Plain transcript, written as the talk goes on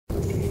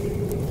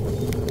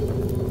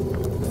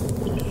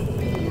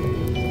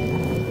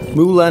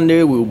Moo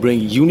Lander will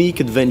bring unique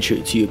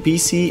adventure to your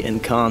PC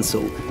and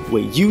console,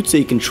 where you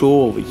take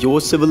control over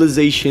your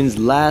civilization's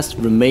last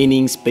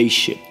remaining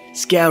spaceship,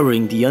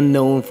 scouring the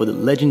unknown for the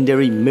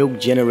legendary milk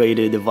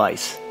generator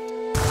device.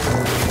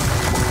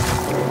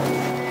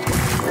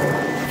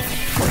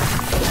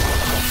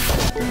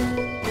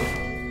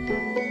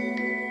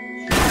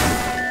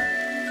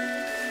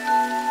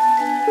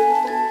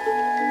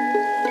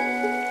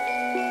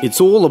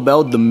 It's all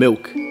about the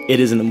milk. It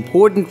is an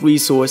important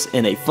resource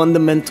and a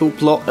fundamental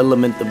plot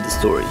element of the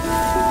story.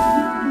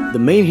 The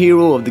main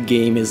hero of the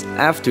game is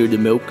after the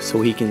milk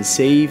so he can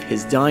save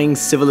his dying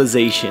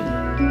civilization.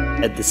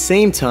 At the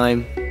same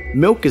time,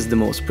 milk is the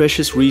most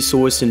precious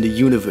resource in the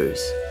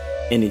universe,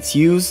 and it's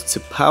used to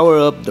power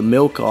up the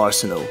milk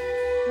arsenal.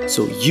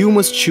 So you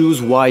must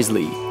choose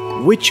wisely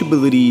which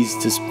abilities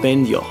to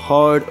spend your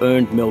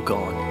hard-earned milk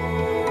on.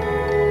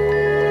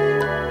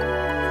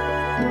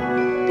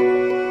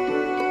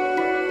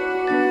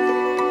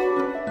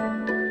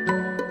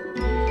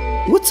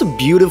 What's a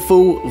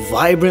beautiful,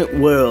 vibrant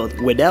world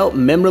without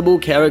memorable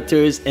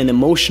characters and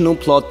emotional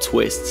plot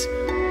twists?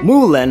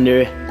 Moo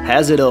Lander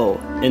has it all,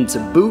 and to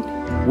boot,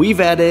 we've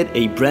added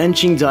a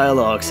branching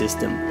dialogue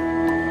system.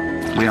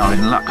 We are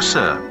in luck,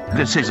 sir.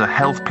 This is a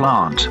health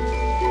plant.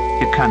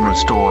 It can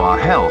restore our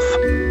health.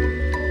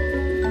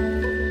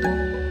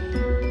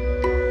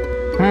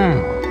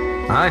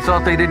 I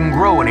thought they didn't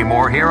grow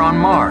anymore here on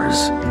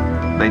Mars.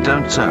 They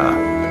don't, sir.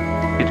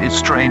 It is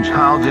strange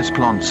how this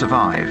plant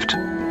survived.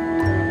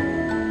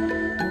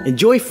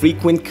 Enjoy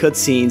frequent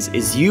cutscenes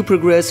as you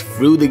progress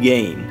through the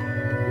game.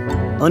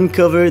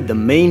 Uncover the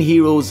main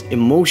hero's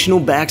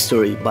emotional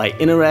backstory by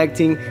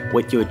interacting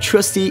with your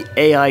trusty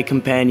AI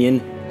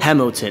companion,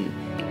 Hamilton.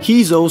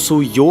 He's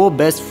also your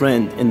best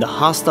friend in the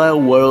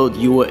hostile world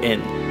you are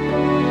in.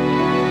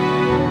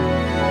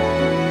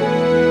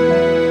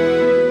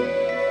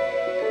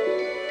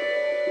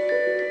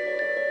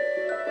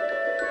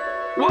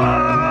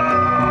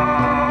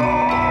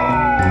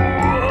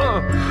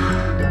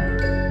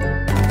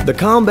 The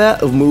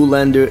combat of Moo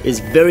Lander is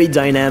very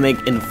dynamic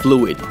and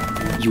fluid.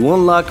 You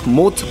unlock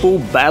multiple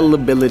battle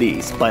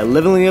abilities by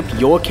leveling up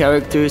your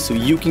character so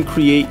you can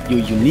create your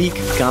unique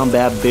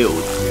combat build.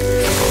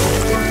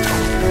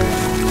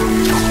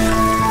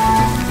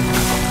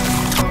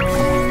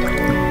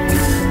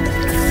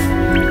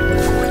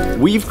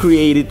 We've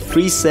created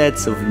 3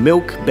 sets of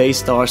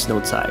milk-based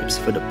arsenal types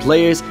for the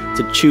players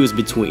to choose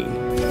between: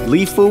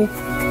 lethal,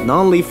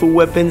 non-lethal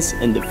weapons,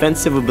 and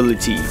defensive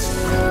abilities.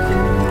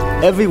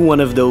 Every one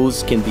of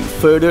those can be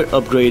further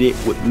upgraded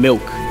with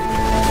milk.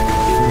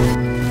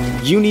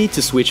 You need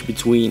to switch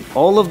between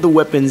all of the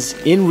weapons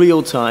in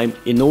real time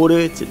in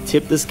order to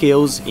tip the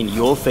scales in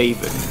your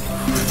favor.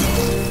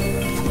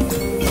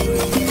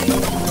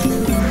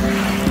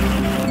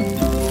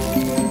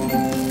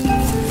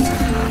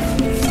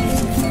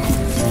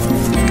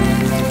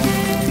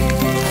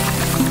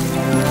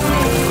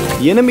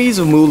 The enemies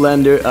of Moo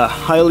Lander are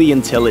highly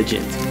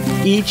intelligent,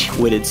 each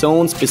with its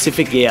own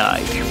specific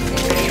AI.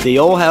 They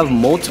all have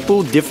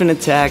multiple different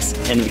attacks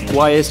and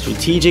require a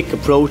strategic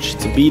approach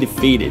to be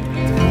defeated.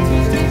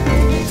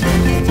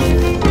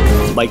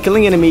 By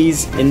killing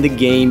enemies in the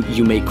game,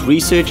 you make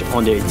research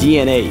on their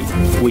DNA,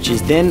 which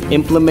is then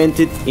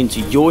implemented into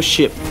your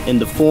ship in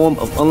the form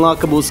of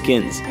unlockable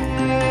skins.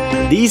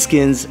 These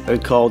skins are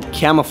called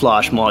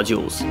camouflage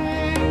modules.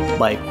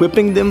 By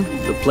equipping them,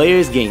 the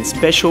players gain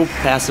special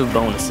passive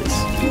bonuses.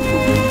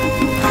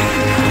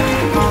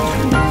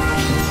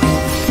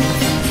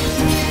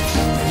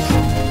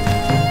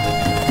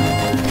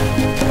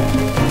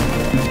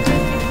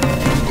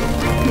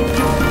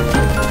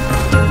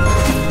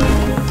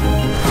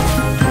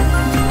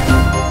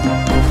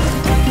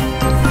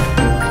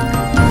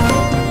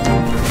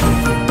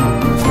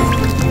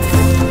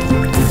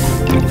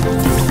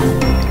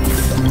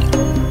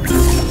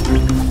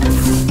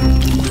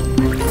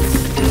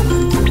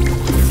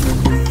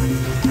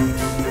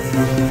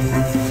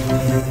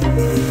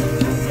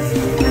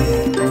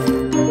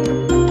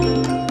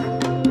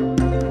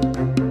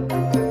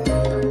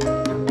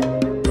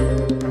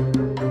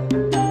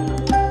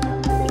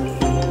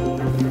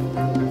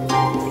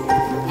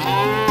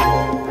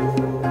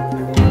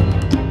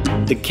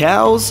 The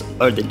cows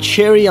are the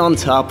cherry on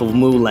top of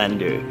Moo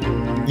Lander.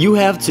 You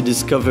have to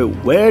discover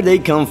where they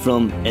come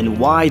from and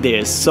why they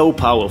are so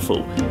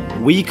powerful.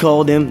 We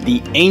call them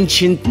the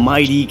ancient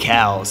mighty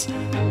cows,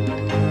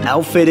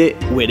 outfitted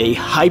with a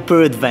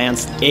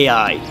hyper-advanced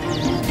AI.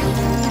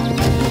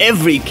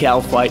 Every cow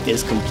fight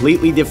is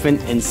completely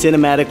different and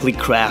cinematically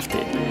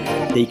crafted.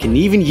 They can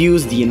even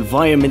use the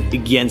environment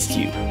against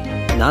you,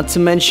 not to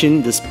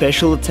mention the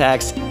special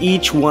attacks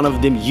each one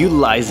of them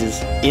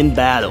utilizes in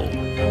battle.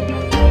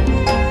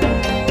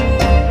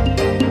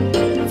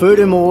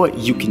 Furthermore,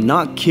 you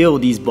cannot kill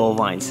these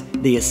bovines.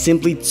 They are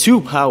simply too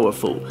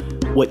powerful.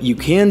 What you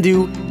can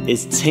do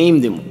is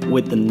tame them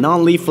with the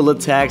non-lethal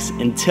attacks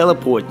and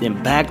teleport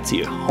them back to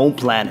your home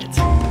planet.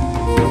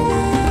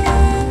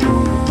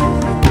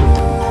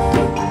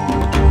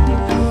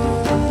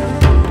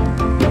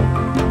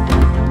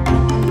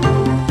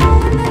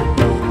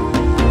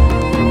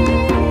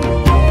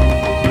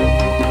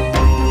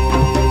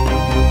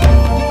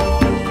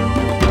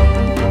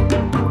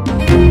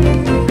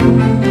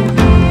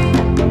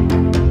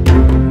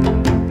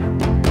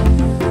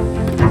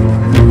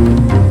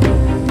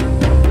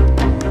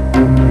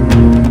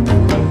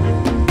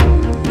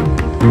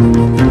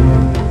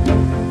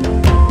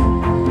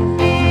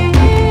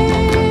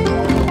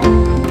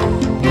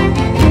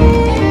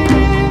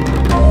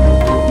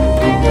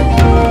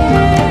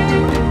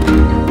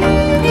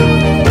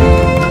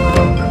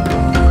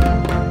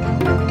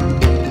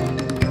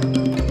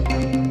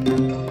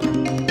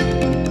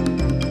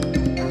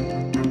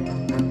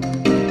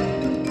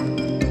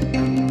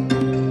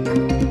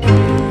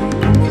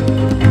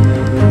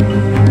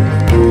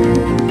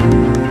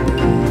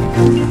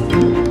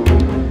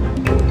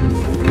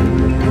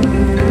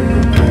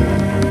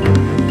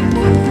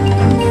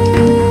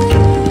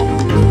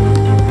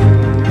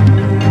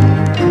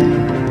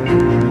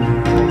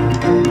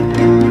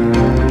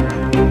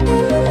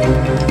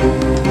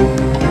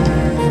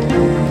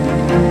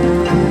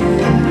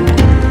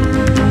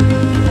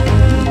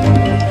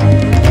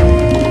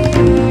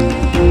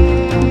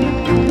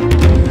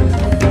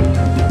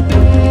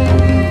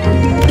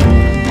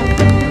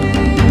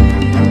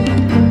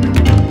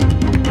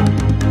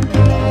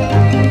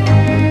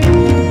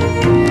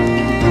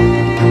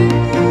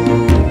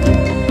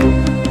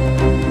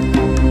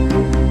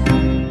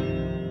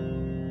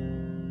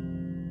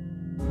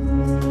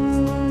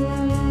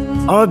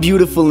 Our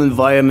beautiful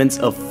environments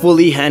are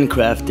fully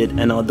handcrafted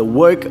and are the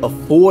work of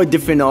 4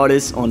 different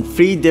artists on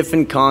 3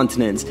 different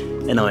continents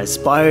and are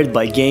inspired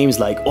by games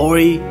like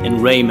Ori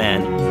and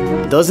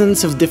Rayman.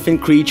 Dozens of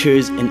different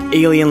creatures and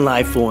alien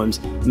life forms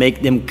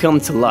make them come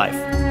to life.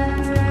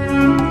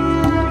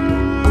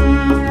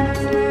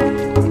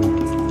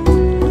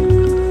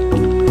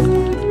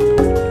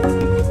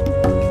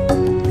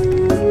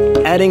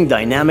 Adding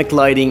dynamic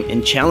lighting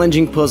and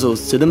challenging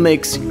puzzles to the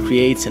mix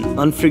creates an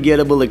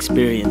unforgettable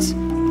experience.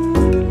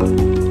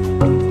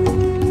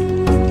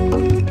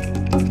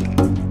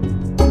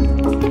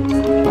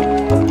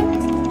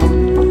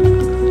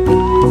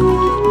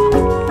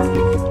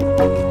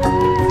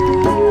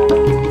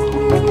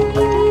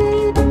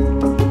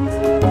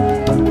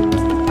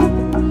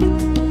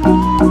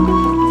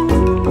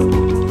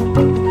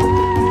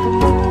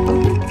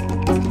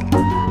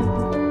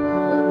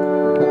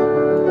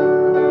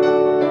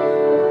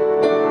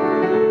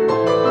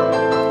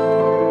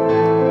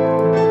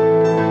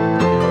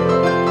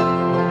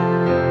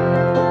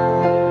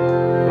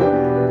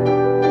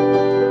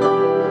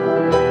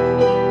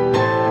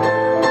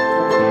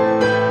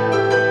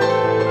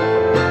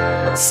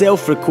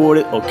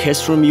 Self-recorded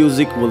orchestral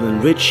music will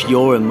enrich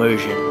your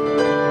immersion.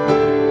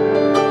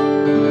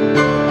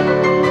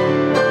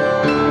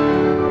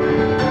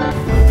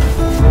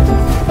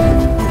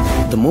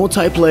 The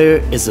multiplayer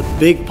is a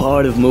big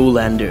part of Moo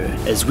Lander,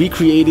 as we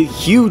created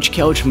huge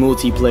couch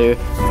multiplayer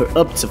for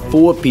up to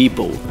 4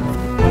 people.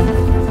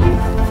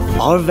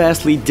 Our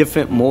vastly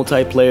different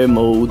multiplayer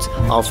modes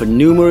offer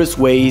numerous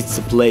ways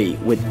to play,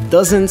 with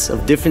dozens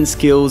of different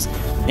skills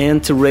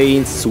and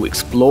terrains to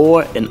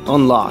explore and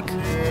unlock.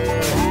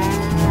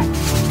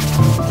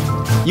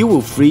 You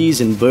will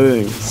freeze and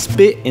burn,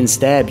 spit and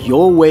stab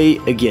your way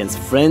against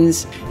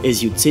friends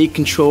as you take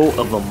control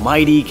of a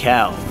mighty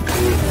cow.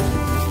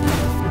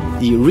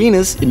 The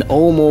arenas in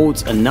all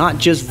modes are not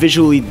just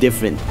visually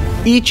different,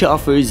 each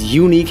offers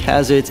unique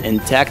hazards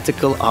and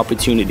tactical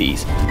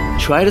opportunities.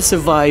 Try to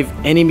survive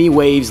enemy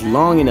waves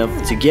long enough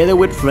together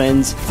with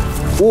friends,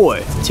 or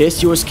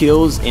test your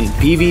skills in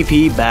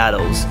PvP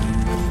battles.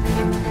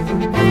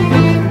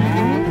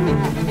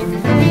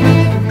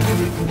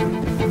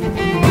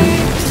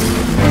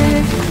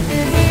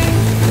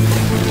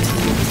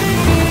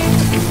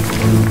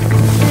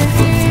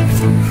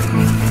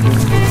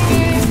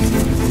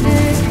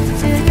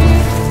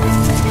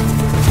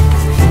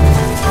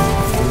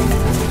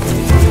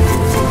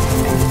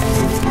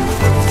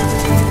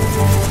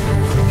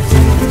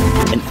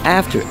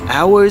 After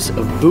hours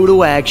of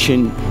brutal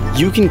action,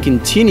 you can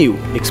continue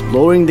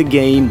exploring the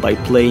game by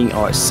playing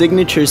our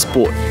signature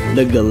sport,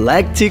 the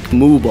Galactic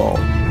Moo Ball.